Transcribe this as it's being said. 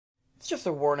It's just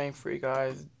a warning for you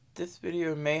guys. This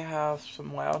video may have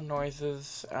some loud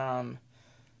noises,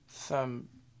 some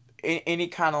any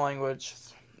kind of language,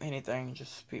 anything.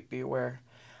 Just be aware.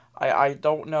 I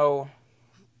don't know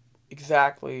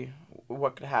exactly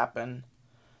what could happen,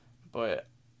 but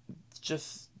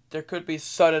just there could be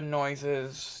sudden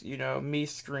noises. You know, me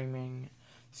screaming,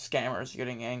 scammers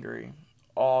getting angry,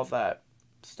 all that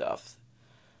stuff.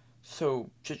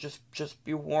 So just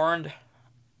be warned.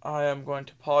 I am going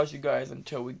to pause you guys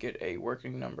until we get a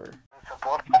working number.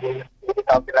 Support.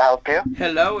 How can I help you?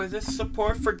 Hello, is this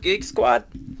support for Geek Squad?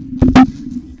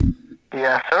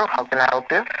 Yes, sir. How can I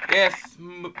help you? Yes.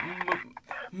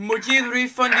 मुझे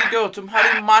refund दो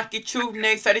तुम्हारी माँ की चूप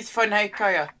नहीं satisfy नहीं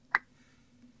खाया.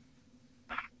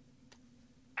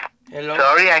 Hello.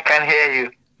 Sorry, I can't hear you.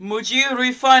 मुझे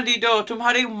रिफंड दो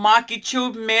तुम्हारी माँ की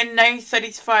चूप में नहीं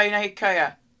satisfy नहीं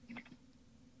खाया.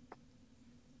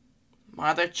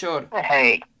 Mother chode.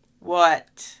 Hey.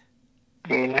 What?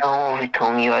 Do you know with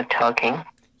whom you are talking?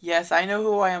 Yes, I know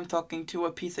who I am talking to,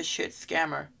 a piece of shit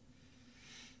scammer.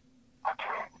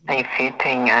 If you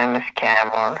think I'm a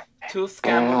scammer, Two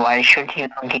then scammer. why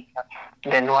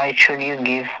should you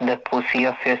give the pussy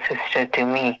of your sister to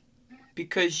me?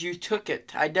 Because you took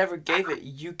it. I never gave it.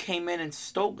 You came in and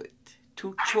stole it.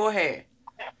 To chohe.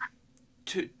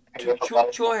 To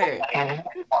chohe.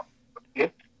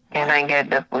 Can I get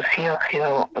the pussy of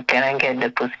your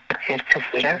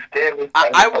sister?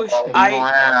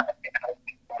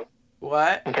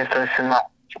 What? Just listen up.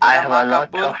 I have a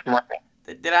lot of money.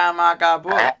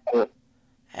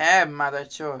 Hey, mother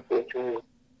chode.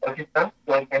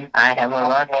 I have a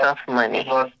lot of money.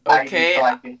 Okay,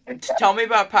 tell me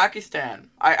about Pakistan.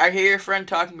 I hear your friend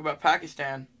talking about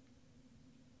Pakistan.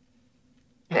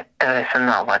 Listen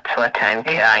up, what I'm trying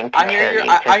to tell you.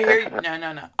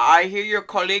 No. I hear your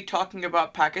colleague talking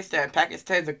about Pakistan.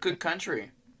 Pakistan's a good country.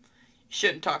 You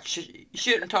shouldn't talk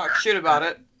shit about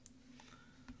it.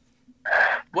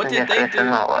 What did they do?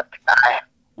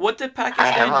 What did Pakistan do?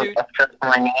 I have a lot of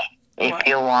money. If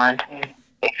you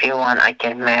want, I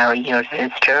can marry your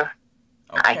sister.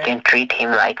 Okay. I can treat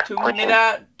him like a queen.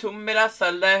 तुम मेरा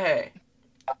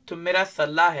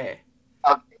सल्ला है.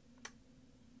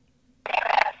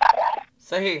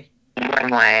 सही.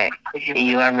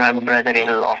 You are my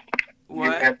brother-in-law.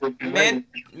 What?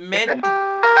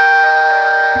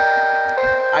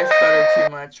 I stutter too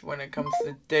much when it comes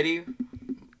to Diddy.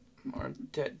 Or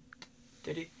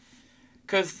Diddy.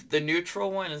 Because the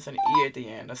neutral one is an E at the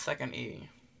end. A second E.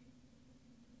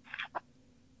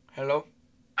 Hello?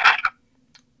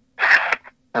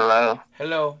 Hello.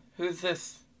 Hello. Who's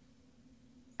this?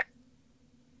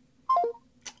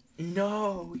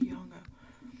 No, he hung up.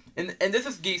 And this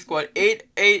is Geek Squad.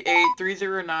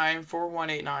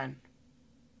 888-309-4189.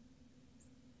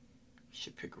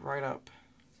 Should pick right up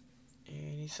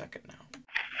any second now.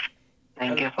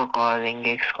 Thank you for calling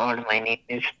Geek Squad. My name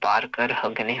is Parker.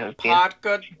 How can I help you?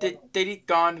 Parker, तेरी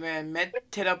गांड में मैं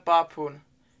तेरा बाप हूँ.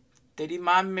 तेरी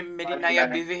माँ मेरी नया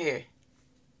बीवी है.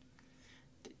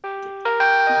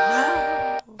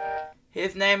 No.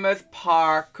 His name is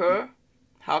Parker.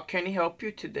 How can he help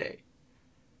you today?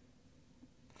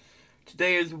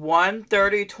 Today is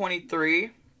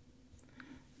 1:30:23.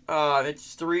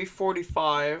 It's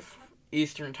 3:45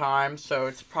 Eastern time, so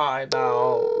it's probably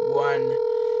about 1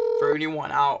 for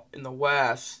anyone out in the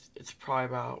West. It's probably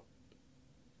about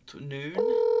noon.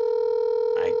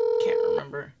 I can't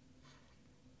remember.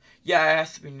 Yeah, it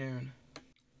has to be noon.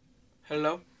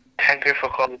 Hello. Thank you for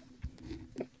calling.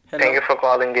 Hello? Thank you for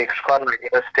calling Geek Squad. My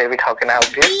name is David. How can I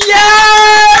help you?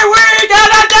 Yay! We got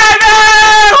a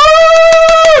David!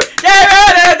 Woo!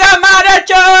 David is a mother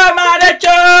chode.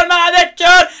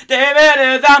 David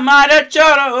is a mother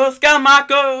chode. Oscar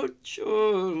Marco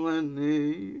Cholani.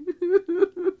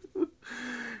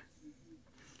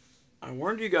 I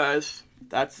warned you guys.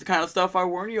 That's the kind of stuff I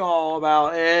warn you all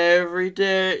about every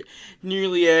day.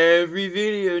 Nearly every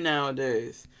video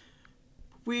nowadays.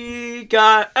 We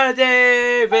got a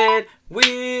David.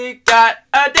 We got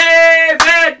a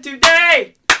David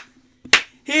today.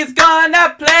 He's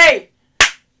gonna play.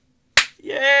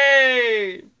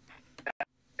 Yay.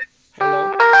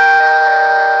 Hello.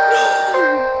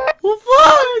 No.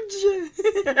 Fudge.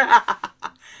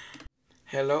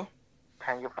 Hello.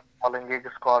 Thank you for calling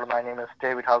Geek Squad. My name is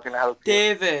David. How can I help you?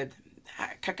 David.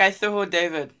 कैसे हो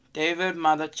David? David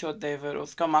mother chode David.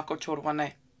 उसका माँ को छोड़वा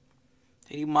नहीं.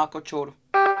 तेरी माँ को छोड़.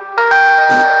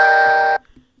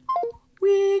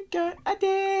 We got a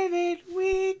David.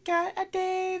 We got a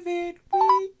David.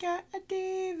 We got a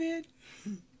David.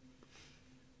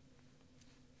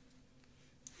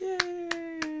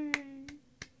 Yay.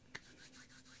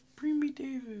 Bring me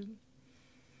David.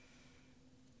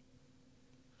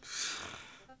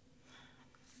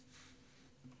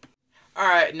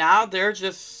 Alright, now they're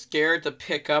just scared to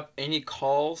pick up any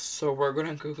calls, so we're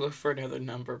gonna go look for another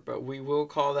number, but we will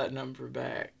call that number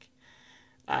back.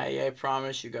 I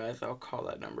promise you guys I'll call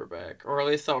that number back. Or at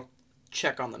least I'll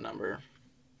check on the number.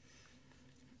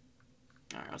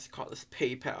 Alright, let's call this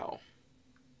PayPal.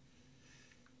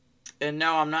 And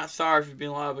no, I'm not sorry for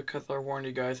being loud because I warned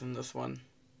you guys in this one.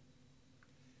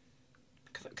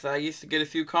 Because I used to get a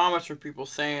few comments from people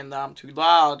saying that I'm too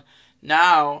loud.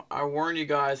 Now, I warn you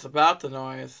guys about the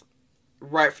noise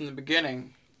right from the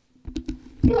beginning.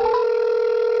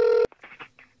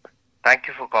 Thank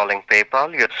you for calling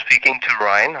PayPal. You're speaking to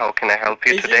Ryan. How can I help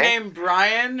you today? Is your name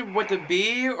Brian with a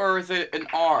B or is it an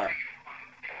R?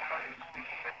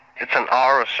 It's an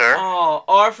R, sir. Oh,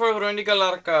 R for Rendiga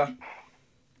Larka.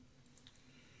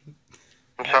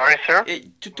 I'm sorry, sir?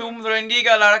 तुम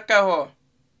Rendiga Larka ho.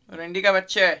 Rendiga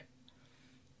bacche.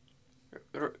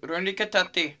 Rendiga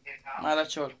tati. Mala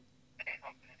chol.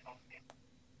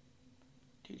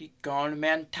 Didi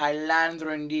government Thailand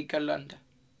Rendiga land.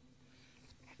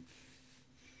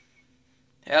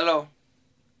 Hello.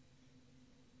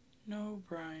 No,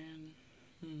 Brian.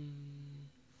 At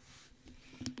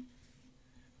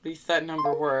least that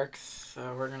number works.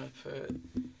 So we're gonna put.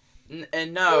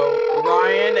 And no,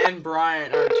 Ryan and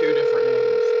Brian are two different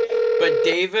names. But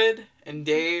David and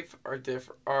Dave are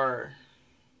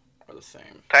are the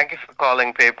same. Thank you for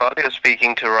calling PayPal. You're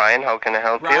speaking to Ryan. How can I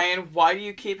help you? Ryan, why do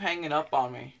you keep hanging up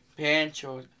on me?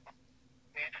 Pancho.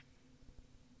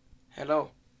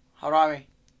 Hello. Harami.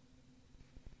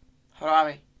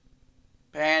 Harami.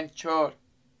 Pancho.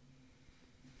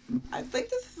 I think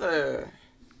this is a...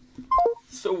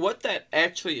 So what that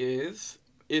actually is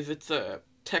it's a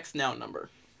text now number.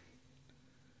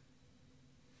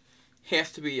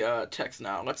 Has to be text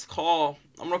now. I'm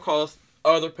gonna call this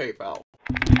other PayPal.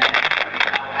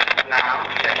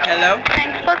 Hello?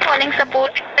 Thanks for calling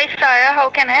support. Hi Sarah, how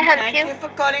can I help you? Thank you for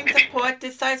calling support.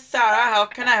 This is Sarah. How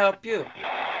can I help you?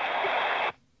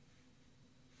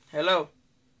 Hello?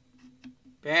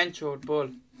 Pancho bull.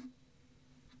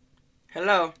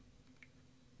 Hello?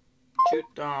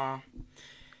 Shoot,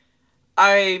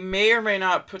 I may or may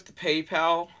not put the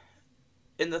PayPal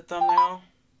in the thumbnail,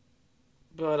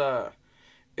 but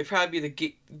it'd probably be the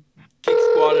Geek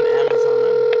Squad and Amazon,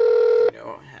 you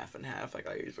know, half and half like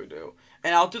I usually do.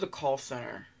 And I'll do the call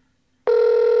center.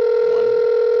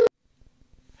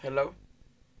 Hello?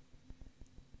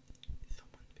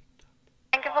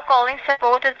 Thank you for calling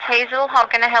support. It's Hazel. How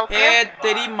can I help you? Hey,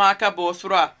 teri maa ka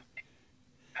bosura.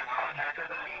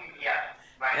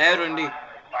 Hey, Rundi.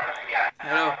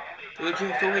 Hello. Tu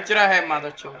hijra hai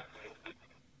mother chod.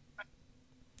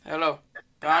 Hello.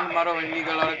 Gaan maro Rundi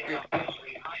ka ladke.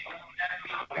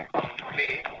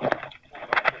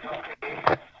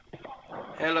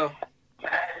 Hello.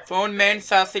 Phone main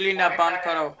सासिली ना बंद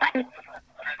करो.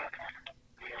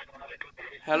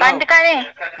 Hello. बंद करें?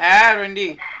 हाँ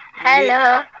रुंडी. Hello.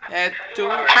 तू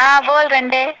हाँ बोल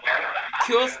रंडे.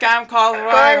 क्यों scam call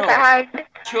रहा बोल हो?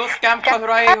 क्यों scam कर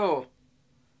रहे हो?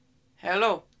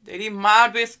 Hello. तेरी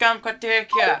माँ भी scam करते हैं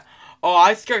क्या? Oh,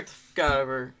 I scared the fuck out of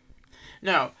her.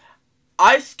 No,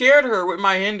 I scared her with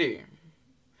my Hindi.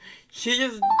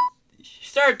 She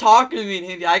started talking to me in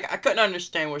Hindi. I couldn't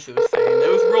understand what she was saying.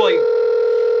 It was really...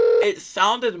 It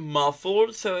sounded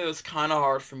muffled, so it was kind of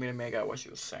hard for me to make out what she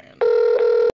was saying.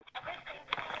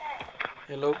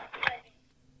 Hello?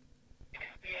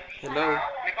 Hello?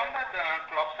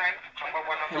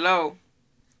 Hello?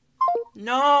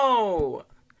 No!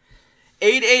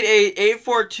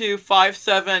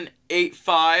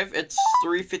 888-842-5785. It's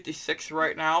 3:56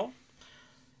 right now.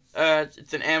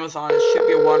 It's an Amazon. It should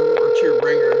be a 1 or 2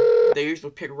 ringer. They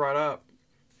usually pick right up.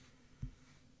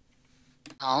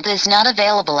 Call is not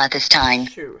available at this time.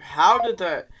 Shoot, how did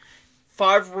that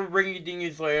 5 ringy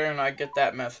dingies later and I get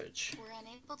that message? We're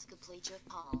unable to complete your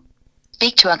call.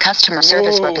 Speak to a customer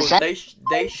service representative.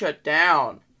 They shut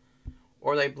down.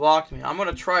 Or they blocked me. I'm going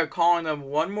to try calling them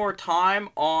one more time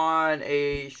on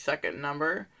a second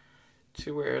number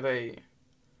to where they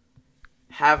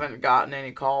haven't gotten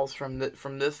any calls from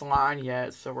this line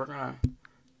yet. So we're going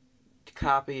to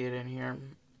copy it in here.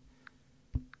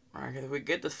 Alright, if we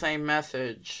get the same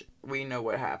message, we know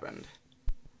what happened.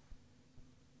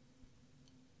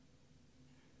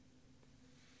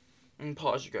 And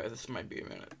pause you guys, this might be a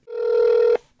minute.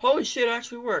 Holy shit, it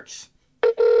actually works.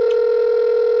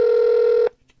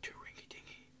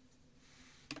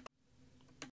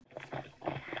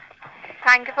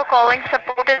 Thank you for calling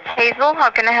support. It's Hazel. How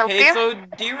can I help you? Hazel,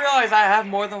 do you realize I have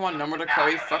more than one number to call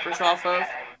you fuckers off of?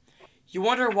 You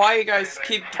wonder why you guys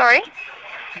keep... Sorry?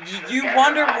 You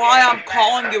wonder why I'm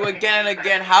calling you again and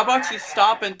again. How about you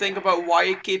stop and think about why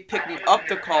you keep picking up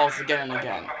the calls again and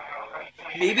again?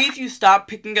 Maybe if you stop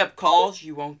picking up calls,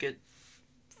 you won't get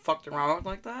fucked around with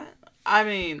like that. I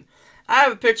mean, I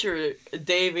have a picture of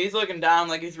Dave. He's looking down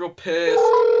like he's real pissed.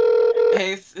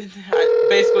 He's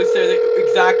basically says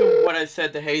exactly what I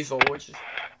said to Hazel, which is,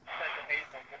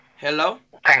 hello?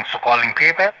 Thanks for calling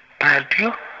PayPal. Can I help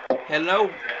you? Hello?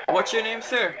 What's your name,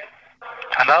 sir?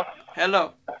 Hello?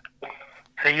 Hello?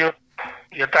 Hey,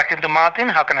 you're talking to Martin.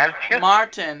 How can I help you?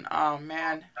 Martin. Oh,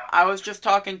 man. I was just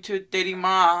talking to Didi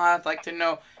Ma. I'd like to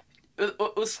know,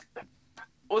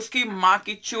 uski माँ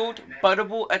की चोट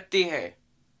बदबू आती है?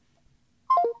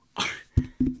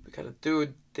 Because,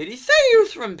 dude, did he say he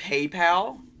was from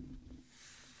PayPal?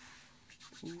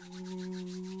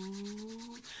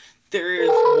 There is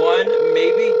one,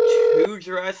 maybe two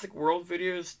Jurassic World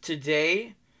videos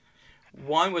today.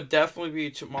 One would definitely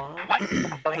be tomorrow.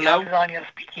 Hello? You're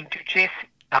speaking to Jesse.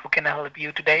 How can I help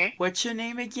you today? What's your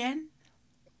name again?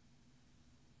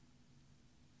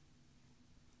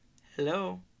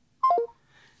 Hello?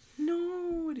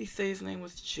 No, did he say his name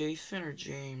was Jason or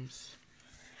James?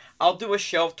 I'll do a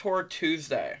shelf tour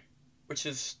Tuesday, which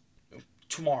is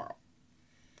tomorrow.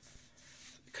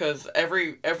 Because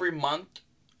every month,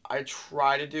 I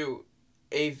try to do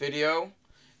a video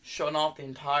showing off the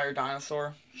entire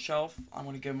dinosaur shelf. I'm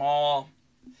going to get them all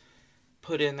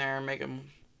put in there and make them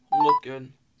look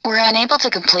good. We're unable to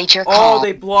complete your call. Oh,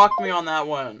 they blocked me on that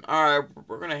one. Alright,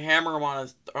 we're going to hammer them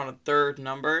on a third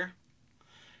number.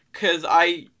 Because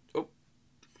I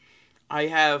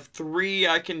have 3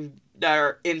 that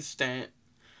are instant.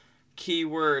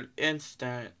 Keyword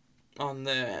instant on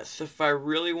this. If I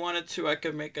really wanted to, I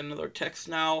could make another text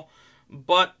now.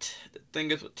 But the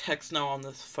thing is with text now on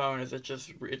this phone is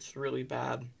it's really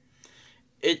bad.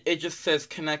 It just says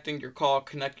connecting your call,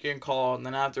 and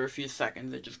then after a few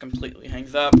seconds it just completely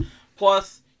hangs up.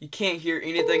 Plus, you can't hear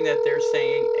anything that they're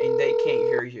saying and they can't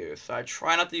hear you. So I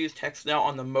try not to use text now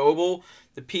on the mobile.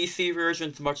 The PC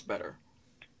version's much better.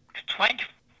 Thank you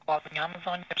for calling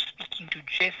Amazon. You're speaking to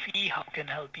Jesse. How can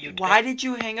I help you today? Why did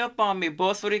you hang up on me,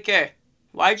 Bosrike?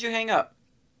 Why did you hang up?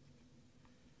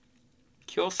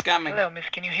 Kill scamming. Hello, miss.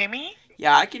 Can you hear me?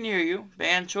 Yeah, I can hear you.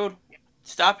 Banchod.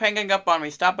 Stop hanging up on me.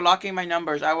 Stop blocking my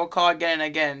numbers. I will call again and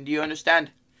again. Do you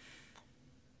understand?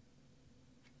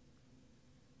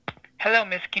 Hello,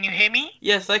 miss. Can you hear me?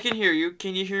 Yes, I can hear you.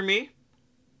 Can you hear me?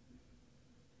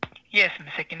 Yes,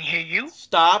 miss. I can hear you.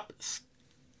 Stop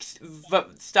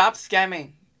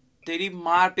scamming. तेरी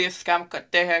मार पे scam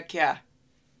करते हैं क्या?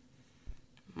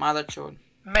 Mother chod.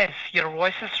 Miss, your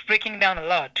voice is breaking down a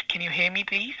lot. Can you hear me,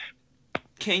 please?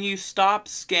 Can you stop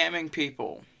scamming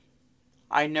people?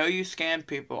 I know you scam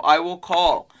people. I will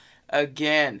call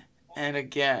again and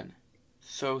again.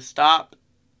 So stop.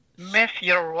 Miss,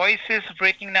 your voice is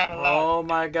breaking down a lot. Oh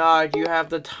my god, you have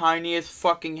the tiniest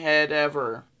fucking head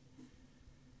ever.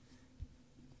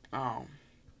 Oh.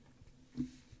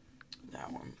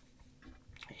 That one.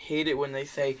 I hate it when they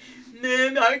say,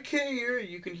 man, I can't hear you.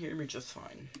 You can hear me just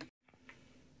fine.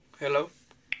 Hello?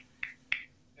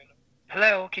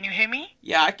 Hello, can you hear me?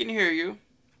 Yeah, I can hear you.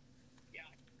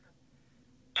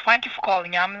 Thank you for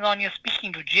calling Amazon. You're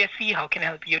speaking to Jesse. How can I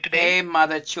help you today? Hey,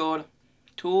 mother chod.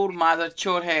 Tu mother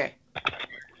chod hai.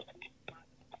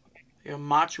 Your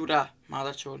ma chuda,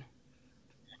 mother chod.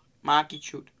 Ma ki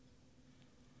chud.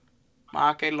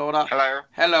 Ma ke loda. Hello?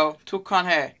 Hello, tu kaun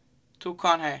hai? Tu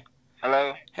kaun hai?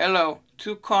 Hello? Hello,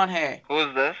 tu kaun hai?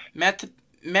 Who's this?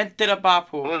 मैं तेरा बाप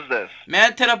हूँ. Who's this?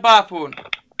 मैं तेरा बाप हूँ.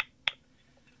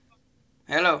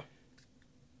 Hello.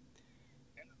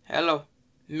 Hello.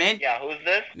 Yeah, who's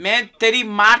this? मैं तेरी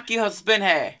माँ की husband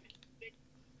है.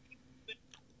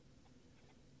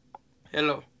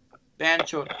 Hello.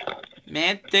 Bancho.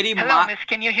 मैं तेरी Hello, माँ. miss.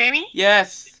 Can you hear me?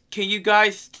 Yes. Can you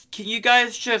guys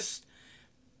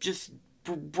just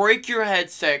break your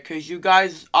headset? Cause you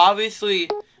guys obviously.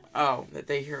 Oh, that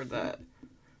they hear that.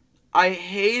 I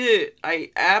hate it.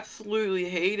 I absolutely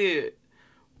hate it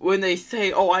when they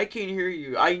say, "Oh, I can hear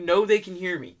you." I know they can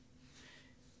hear me.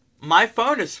 My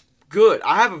phone is good.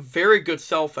 I have a very good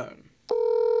cell phone.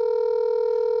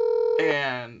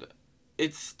 And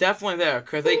it's definitely there,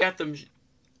 because they got them...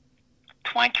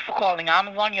 Thank you for calling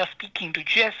Amazon. You're speaking to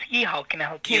Jesse. How can I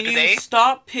help you Can today? you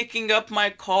stop picking up my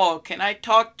call? Can I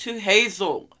talk to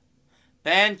Hazel?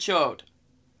 Banchod.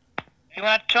 You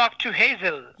want to talk to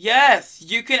Hazel? Yes,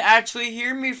 you can actually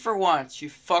hear me for once, you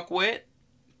fuckwit.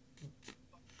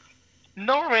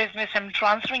 No worries, miss. I'm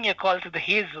transferring your call to the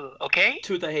Hazel, okay?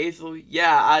 To the Hazel?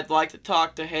 Yeah, I'd like to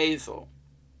talk to Hazel.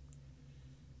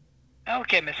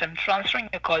 Okay, miss. I'm transferring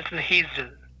your call to the Hazel.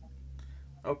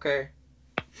 Okay.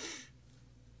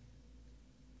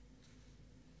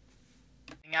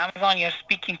 Amazon, you're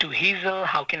speaking to Hazel.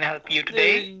 How can I help you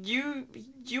today? Dude,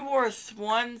 you are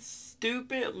one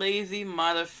stupid, lazy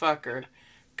motherfucker.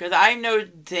 Cause I know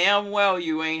damn well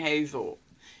you ain't Hazel.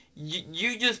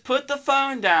 You just put the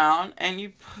phone down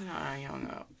and I hung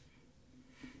up.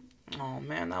 Oh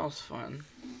man, that was fun.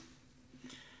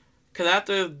 Cause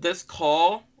after this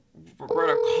call, we're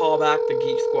gonna call back the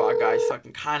Geek Squad guys so I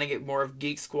can kind of get more of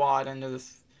Geek Squad into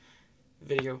this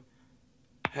video.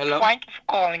 Hello? Thank you for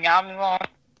calling Amazon.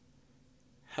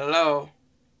 Hello?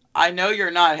 I know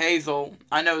you're not Hazel.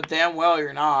 I know damn well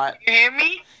you're not. You hear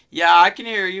me? Yeah, I can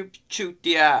hear you. Shoot,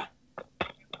 yeah.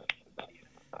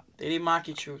 Did he mock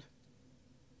you, truth?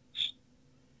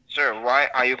 Sir, why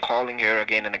are you calling here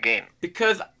again and again?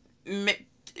 Because you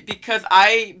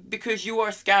are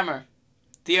a scammer.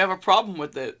 Do you have a problem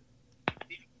with it?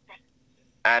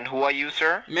 And who are you,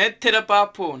 sir? मैं तेरा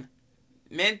बाप हूँ.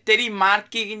 मैं तेरी मार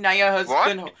की नया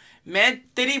husband हो. मैं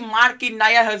तेरी मार की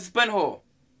नया husband हो.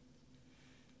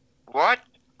 What?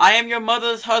 I am your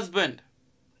mother's husband.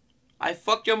 I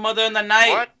fucked your mother in the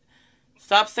night. What?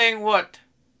 Stop saying what.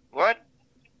 What?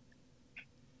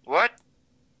 What?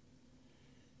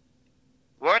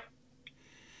 What?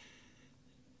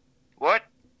 What?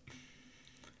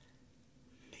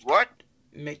 What?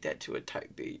 Make that to a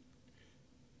tight beat.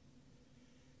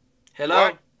 Hello?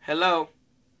 What? Hello?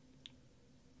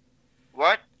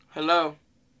 What? Hello?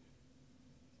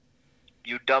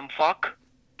 You dumb fuck?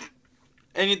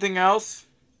 Anything else?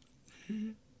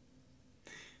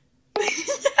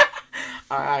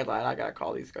 Alright, lad, I gotta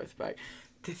call these guys back.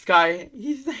 This guy,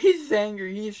 he's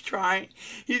angry. He's trying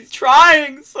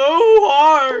so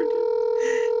hard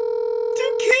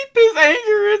to keep his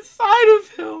anger inside of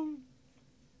him.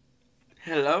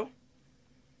 Hello?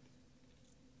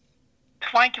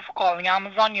 Thank you for calling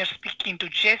Amazon. You're speaking to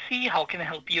Jesse. How can I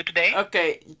help you today?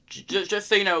 Okay, just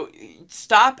so you know,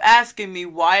 stop asking me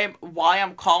why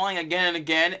I'm calling again and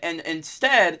again, and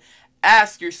instead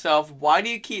ask yourself, why do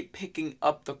you keep picking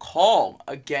up the call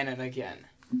again and again?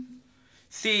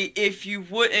 See, if you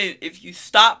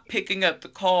stop picking up the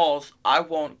calls, I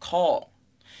won't call.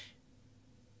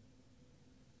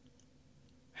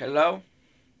 Hello?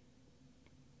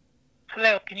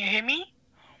 Hello, can you hear me?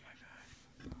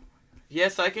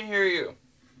 Yes, I can hear you.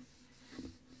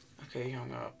 Okay, he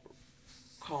hung up.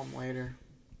 Call him later.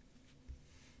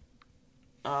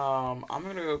 I'm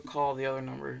gonna go call the other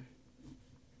number.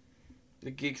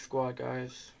 The Geek Squad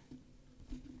guys.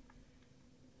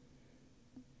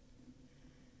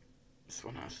 This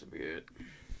one has to be it.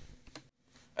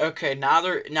 Okay,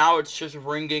 now it's just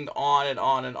ringing on and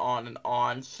on and on and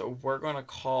on. So we're gonna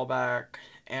call back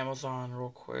Amazon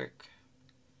real quick.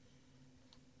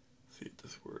 See if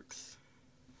this works.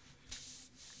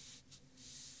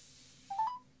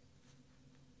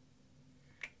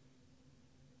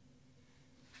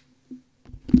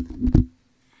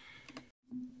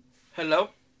 Hello?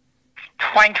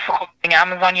 Thank you for calling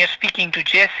Amazon. You're speaking to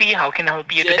Jesse. How can I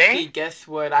help you Jesse, today? guess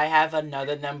what? I have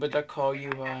another number to call you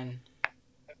on.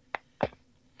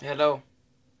 Hello?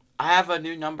 I have a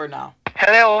new number now.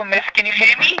 Hello, miss, can you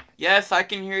hear me? Yes, I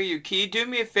can hear you. Can you do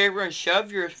me a favor and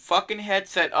shove your fucking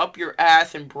headset up your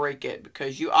ass and break it?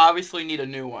 Because you obviously need a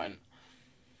new one.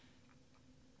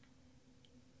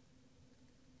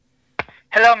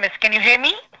 Hello, miss, can you hear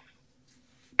me?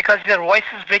 Because your voice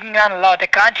is breaking down a lot. I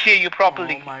can't hear you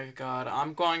properly. Oh my god.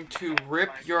 I'm going to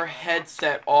rip your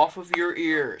headset off of your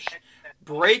ears.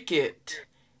 Break it.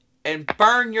 And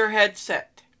burn your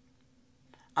headset.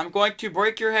 I'm going to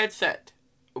break your headset.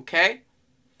 Okay?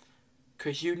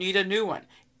 Because you need a new one.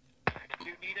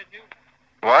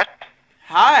 What?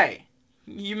 Hi.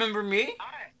 You remember me?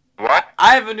 What?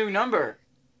 I have a new number.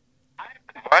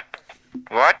 What?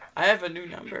 What? I have a new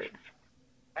number.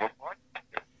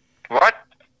 What?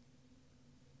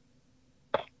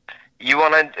 You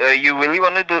really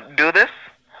wanna do this?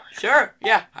 Sure.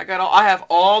 Yeah. I have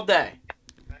all day.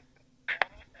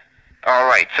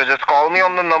 Alright, so just call me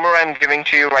on the number I'm giving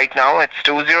to you right now. It's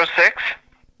 206.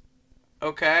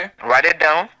 Okay. Write it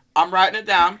down. I'm writing it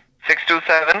down.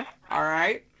 627.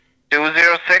 Alright.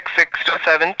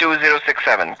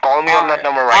 206-627-2067. Call me on that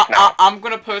number right now. I'm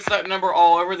gonna post that number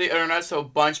all over the internet so a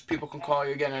bunch of people can call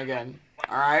you again and again.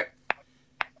 Alright?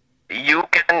 You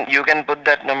can put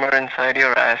that number inside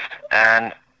your ass,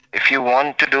 and if you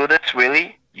want to do this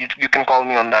really, you can call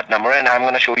me on that number, and I'm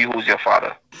gonna show you who's your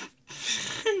father.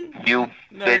 You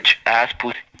No. bitch ass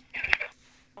pussy.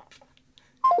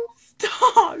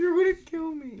 Stop! You're gonna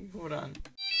kill me. Hold on.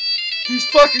 He's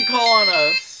fucking calling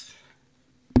us.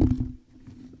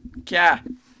 Yeah.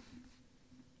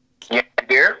 Yeah,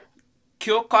 dear.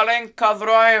 क्यों calling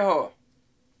Kavroeho?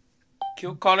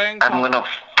 क्यों calling? I'm gonna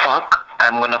fuck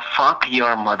I'm gonna fuck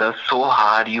your mother so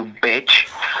hard, you bitch.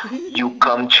 You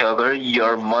cum chugger.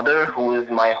 Your mother, who is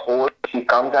my whore, she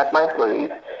comes at my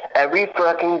place every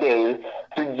fucking day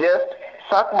to just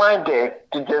suck my dick,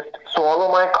 to just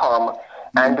swallow my cum,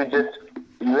 and to just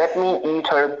let me eat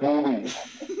her boobies.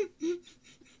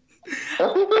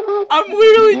 I'm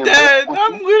literally dead.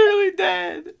 I'm literally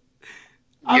dead.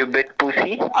 You bit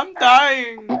pussy. I'm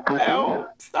dying. Pussy. Help.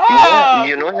 Stop.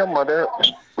 You know your mother.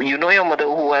 You know your mother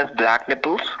who has black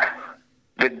nipples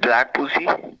with black pussy.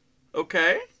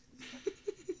 Okay.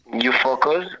 You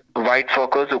fuckers, white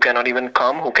fuckers who cannot even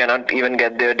come, who cannot even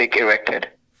get their dick erected.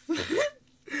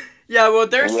 Yeah, well,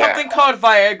 there's something called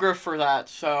Viagra for that,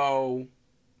 so...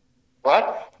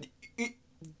 What?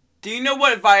 Do you know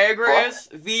what Viagra is?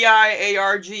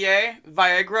 V-I-A-R-G-A?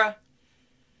 Viagra?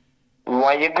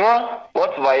 Viagra?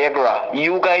 What's Viagra?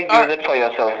 You guys use it for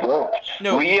yourself.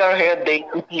 No. We are here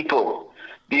dating people.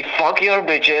 We fuck your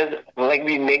bitches, like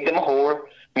we make them a whore,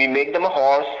 we make them a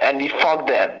horse, and we fuck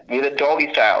them with a doggy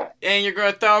style. And you're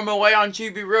gonna throw them away on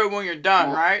GB Road when you're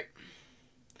done, right?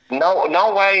 Now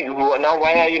why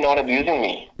are you not abusing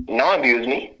me? Now abuse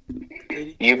me.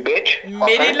 You bitch.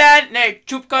 मेरी land नहीं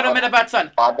चुप करो मेरा बात सुन.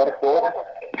 Mother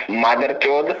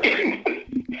code.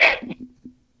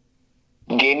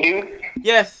 Gendu.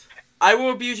 Yes, I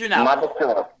will abuse you now. Mother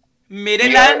code. मेरे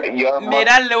land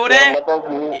मेरा लोड़े.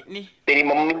 तेरी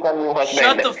मम्मी का new husband.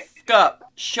 Shut the fuck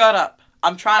up. Shut up.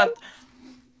 I'm trying to.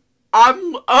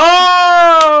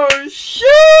 Oh sheesh.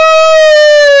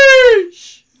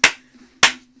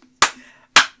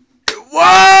 Whoa!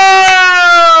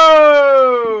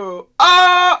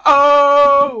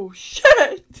 Oh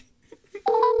shit!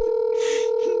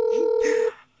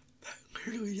 That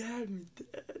literally had me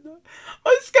dead.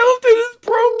 My skeleton is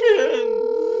broken.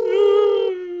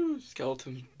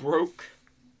 Skeleton's broke.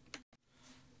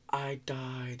 I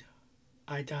died.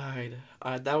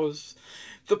 That was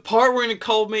the part where he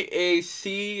called me a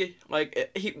sea, like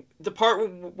the part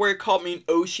where he called me an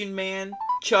ocean man,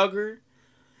 chugger.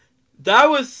 That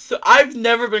was, I've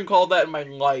never been called that in my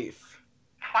life.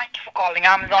 Thank you for calling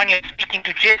Amazon. You're speaking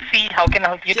to Jesse. How can I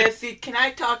help you? Jesse, can I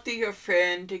talk to your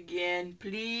friend again,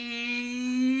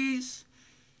 please?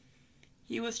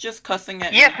 He was just cussing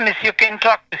at me. Yes, miss, you can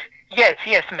talk. Yes,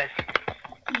 miss.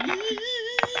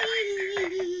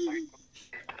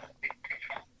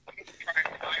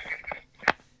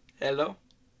 Hello?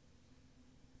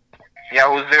 Yeah,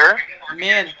 who's there?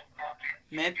 Man,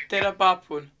 tera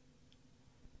bapun.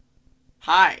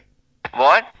 Hi.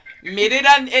 What? मेरे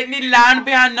run इतनी land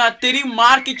पे आना तेरी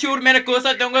मार की चूर मेरे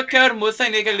कोसा दूंगा क्या और मुझसे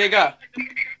निकलेगा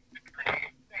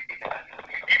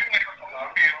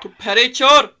तू petty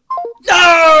chor.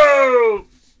 No!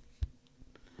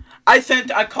 I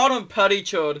called him petty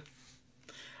chor.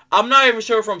 I'm not even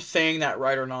sure if I'm saying that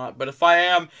right or not, but if I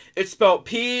am, it's spelled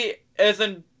P as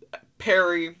in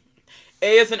Perry,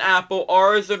 A as in Apple,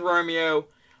 R as in Romeo,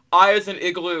 I as in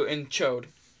Igloo, and chode.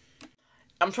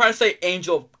 I'm trying to say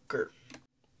angel.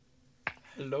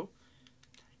 Hello?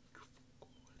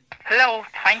 Hello,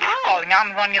 thank you for calling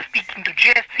Amazon. You're speaking to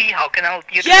Jesse. How can I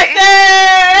help you today?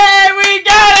 Jesse! We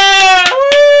got it!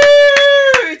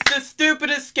 Woo! It's the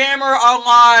stupidest scammer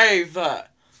alive.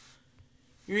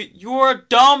 You're a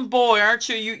dumb boy, aren't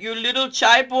you? You little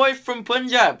chai boy from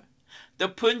Punjab. The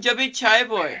Punjabi chai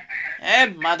boy.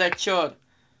 Hey, mother chod.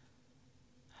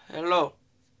 Hello.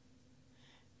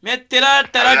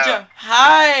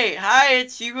 Hi,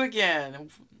 it's you again.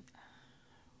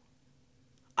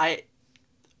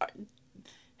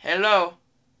 Hello.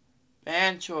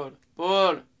 Banchod.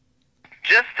 Bull.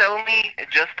 Just tell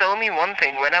me one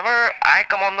thing. Whenever I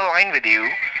come on the line with you,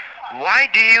 why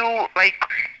do you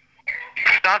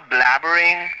start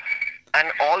blabbering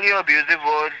and all your abusive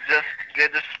words just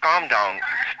calm down?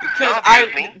 Because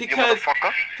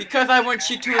I want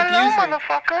you to abuse me.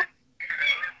 Motherfucker.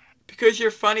 Because you're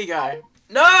a funny guy.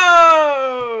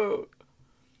 No!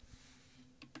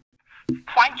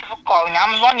 Thank you for calling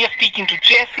Amazon. You're speaking to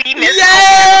Jesse. Yay!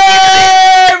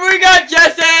 We got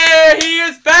Jesse! He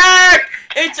is back!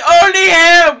 It's only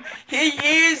him! He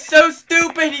is so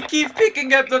stupid he keeps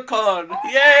picking up the call.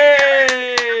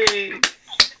 Yay!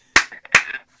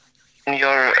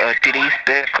 Your titties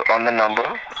pic on the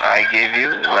number I gave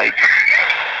you,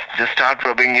 just start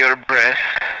rubbing your breast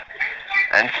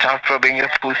and start rubbing your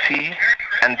pussy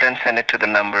and then send it to the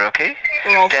number, okay?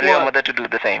 Tell your mother to do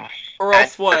the same. Or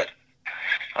else what?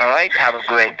 Alright, have a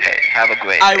great day. Have a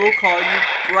great day. I will call you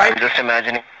right. I'm just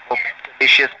imagining what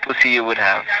delicious pussy you would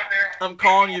have. I'm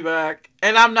calling you back.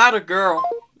 And I'm not a girl.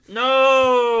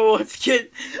 No! Let's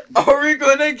get... Are we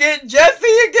gonna get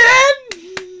Jesse again?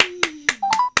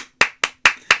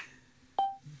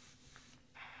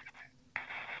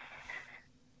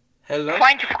 Hello?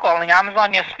 Thank you for calling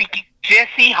Amazon. You're speaking to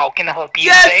Jesse. How can I help you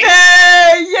Jesse!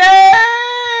 today?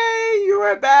 Yay! You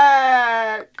are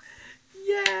back!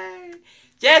 Yay!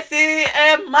 Jesse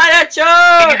and Maracho!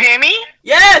 Can you hear me?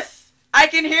 Yes! I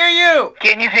can hear you!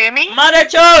 Can you hear me?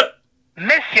 Maracho!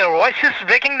 Miss, your voice is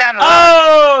breaking down a lot.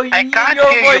 Oh! I can't your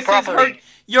hear voice you properly.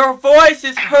 Your voice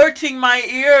is hurting my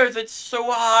ears. It's so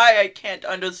high I can't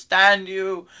understand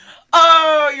you.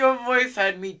 Oh! Your voice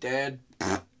had me dead.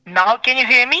 Now can you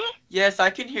hear me? Yes, I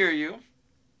can hear you.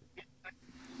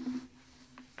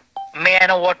 May I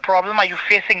know what problem are you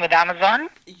facing with Amazon?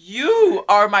 You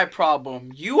are my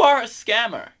problem. You are a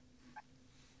scammer.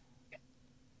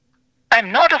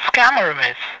 I'm not a scammer,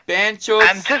 miss. Bancho.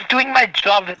 I'm just doing my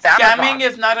job with Scamming Amazon.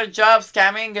 is not a job.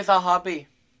 Scamming is a hobby.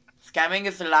 Scamming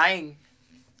is lying.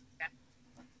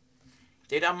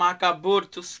 तेरा माँ का बुर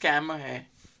तू scammer है.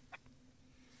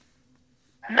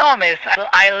 No, miss.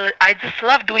 I just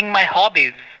love doing my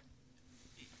hobbies.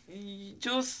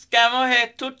 तू scammer है.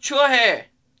 तू चोर है.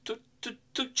 तू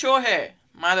चोर है.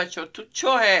 मादर चोर. तू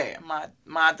चोर है.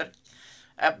 मादर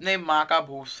अपने माँ का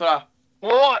भूसा.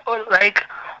 What? Like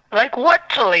what?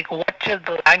 Like what the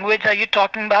language are you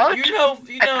talking about? You know.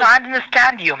 I can't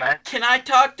understand you, man. Can I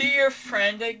talk to your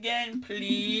friend again,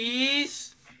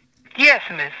 please? Yes,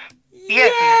 miss.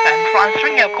 Yes, miss. I'm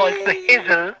transferring your call to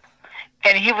Hazel,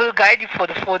 and he will guide you for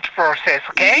the fourth process,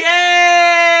 okay?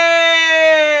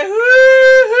 Yay!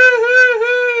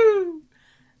 Woo-hoo-hoo-hoo!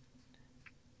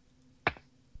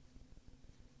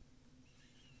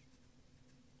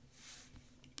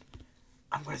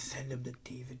 I'm gonna send him to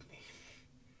David me.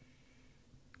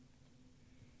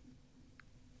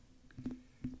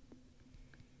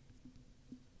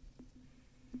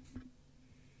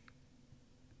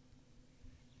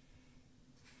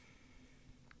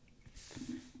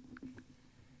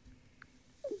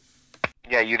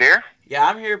 Yeah, you there? Yeah,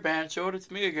 I'm here, Bancho. It's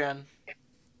me again.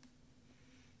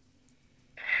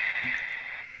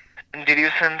 Did you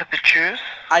send the pictures?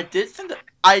 I did send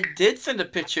a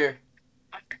picture.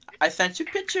 I sent you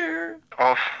a picture.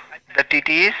 Of the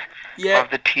titties? Yeah.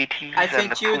 Of the titties I and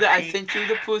sent the you pussy? I sent you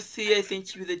the pussy. I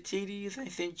sent you the titties. I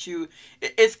sent you.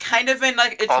 It's kind of in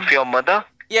like it's. Of your mother?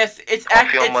 Yes, it's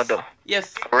Of your mother.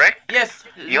 Yes. Correct? Yes.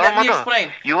 Your Let mother. me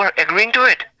explain. You are agreeing to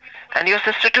it. And your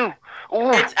sister too.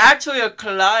 Ooh. It's actually a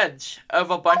collage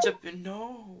of a bunch of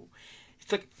no. It's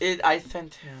like I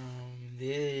sent him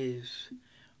this.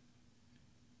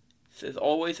 It says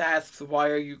always asks why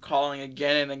are you calling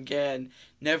again and again.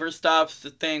 Never stops to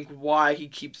think why he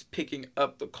keeps picking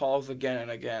up the calls again and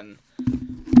again.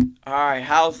 Alright,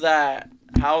 how's that?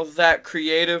 How's that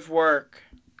creative work?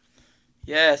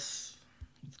 Yes.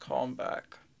 Let's call him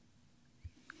back.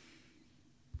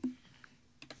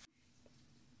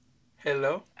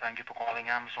 Hello? Thank you for calling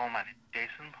Amazon. My name is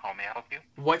Jason. How may I help you?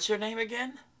 What's your name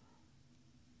again?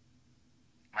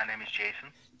 My name is Jason.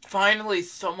 Finally,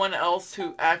 someone else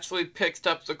who actually picked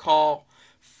up the call.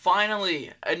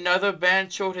 Finally, another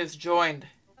banchot has joined.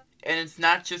 And it's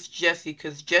not just Jesse,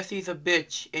 because Jesse's a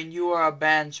bitch, and you are a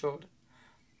banchot.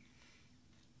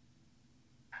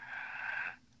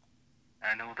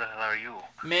 And who the hell are you?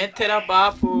 Main tera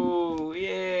bapu,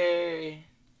 yay.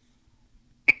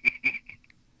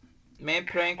 Main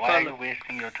prank Why are call. you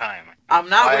wasting your time? I'm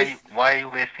not wasting. Why are you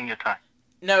wasting your time?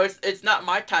 No, it's not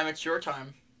my time, it's your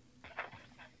time.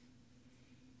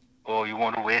 Oh, you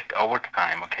want to waste our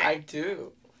time, okay? I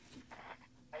do.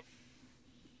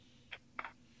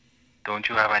 Don't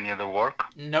you have any other work?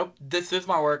 Nope, this is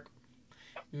my work.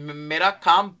 Mera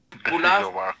kaam This is pula.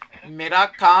 your work. मेरा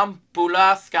काम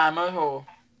पुला scammer हो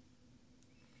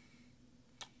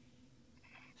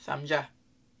समझा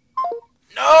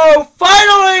No!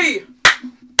 Finally!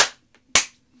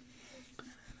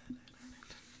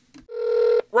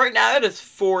 Right now it is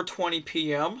 4:20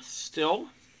 p.m. Still,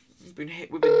 we've been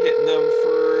hitting them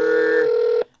for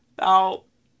about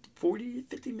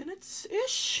 40-50 minutes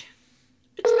ish.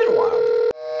 It's been a while.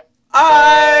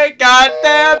 I got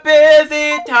the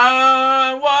busy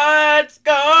town. What's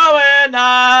going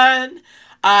on?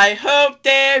 I hope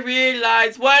they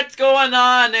realize what's going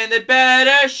on and they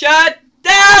better shut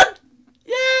down.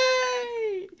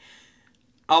 Yay!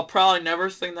 I'll probably never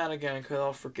sing that again because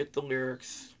I'll forget the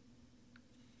lyrics.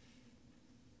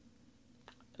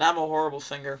 And I'm a horrible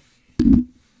singer.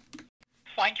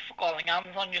 Thank you for calling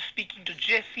Amazon. You're speaking to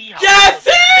Jesse.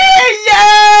 Jesse!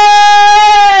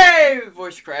 Yay!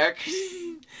 Voice crack.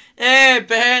 Hey,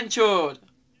 Banchod.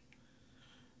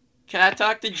 Can I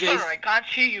talk to Jason? Sir, I can't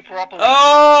hear you properly.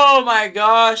 Oh my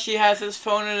gosh, he has his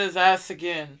phone in his ass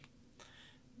again.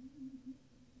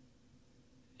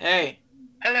 Hey.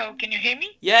 Hello, can you hear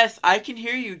me? Yes, I can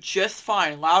hear you just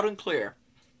fine, loud and clear.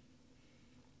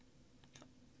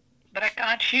 But I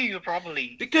can't hear you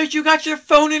properly. Because you got your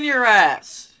phone in your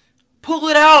ass. Pull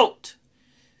it out.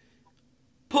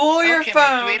 Pull your Okay,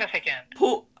 phone. miss, wait a second.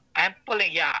 Pull. I'm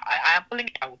pulling, yeah, I am pulling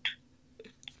it out.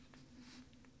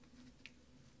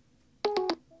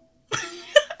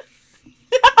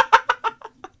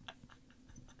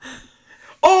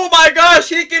 Oh my gosh,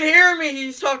 he can hear me.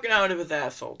 He's talking out of his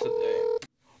asshole today.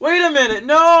 Wait a minute.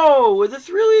 No, is this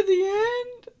really the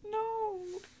end? No,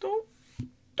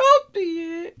 don't be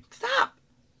it. Stop.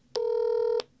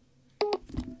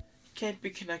 Can't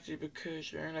be connected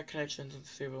because your internet connection is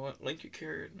unstable. Link your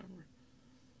carrier number.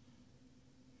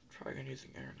 Try again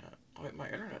using internet. Oh wait, my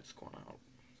internet's going out.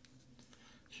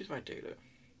 Use my data.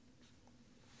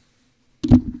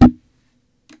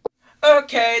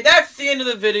 Okay, that's the end of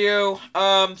the video.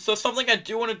 So something I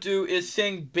do want to do is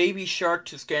sing Baby Shark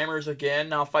to scammers again.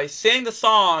 Now, if I sing the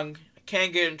song, I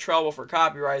can't get in trouble for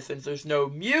copyright since there's no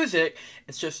music.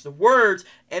 It's just the words.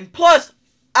 And plus,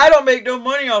 I don't make no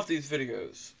money off these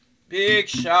videos. Big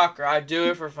shocker. I do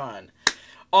it for fun.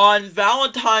 On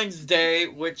Valentine's Day,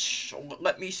 which,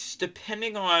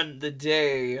 depending on the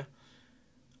day,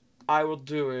 I will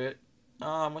do it.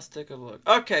 Let's take a look.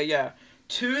 Okay, yeah.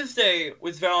 Tuesday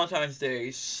was Valentine's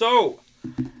Day, so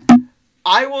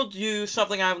I will do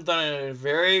something I haven't done in a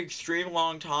very extreme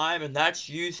long time, and that's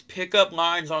use pickup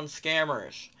lines on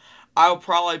scammers. I'll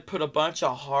probably put a bunch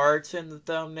of hearts in the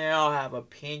thumbnail, have a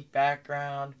pink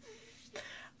background.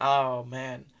 Oh,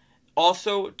 man.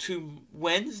 Also,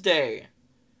 Wednesday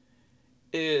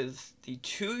is the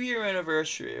 2-year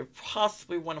anniversary of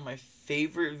possibly one of my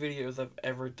favorite videos I've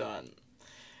ever done.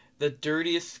 The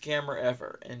dirtiest scammer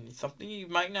ever. And something you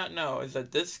might not know is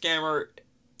that this scammer,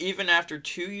 even after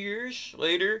 2 years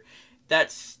later,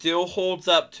 that still holds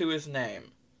up to his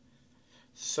name.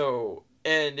 So,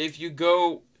 and if you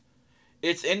go,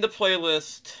 it's in the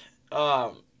playlist.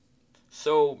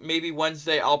 So maybe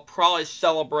Wednesday I'll probably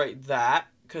celebrate that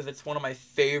because it's one of my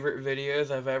favorite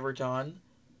videos I've ever done.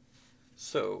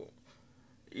 So,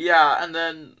 yeah, and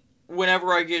then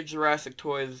whenever I get Jurassic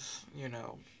toys, you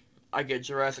know, I get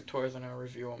Jurassic toys and I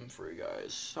review them for you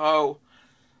guys. So,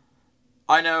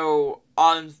 I know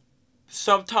on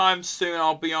sometime soon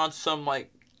I'll be on some,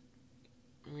 like,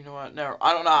 you know what? No,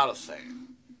 I don't know how to say.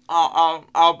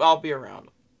 I'll be around.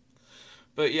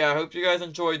 But yeah, I hope you guys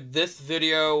enjoyed this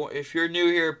video. If you're new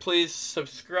here, please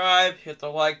subscribe, hit the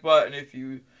like button. If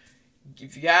you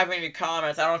have any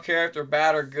comments, I don't care if they're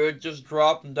bad or good, just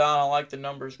drop them down. I like the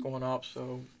numbers going up.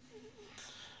 So,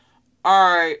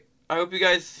 alright. I hope you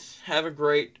guys have a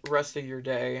great rest of your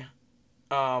day.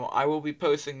 I will be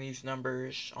posting these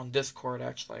numbers on Discord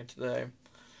actually today,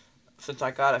 since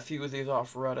I got a few of these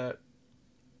off Reddit.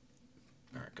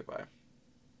 Alright, goodbye.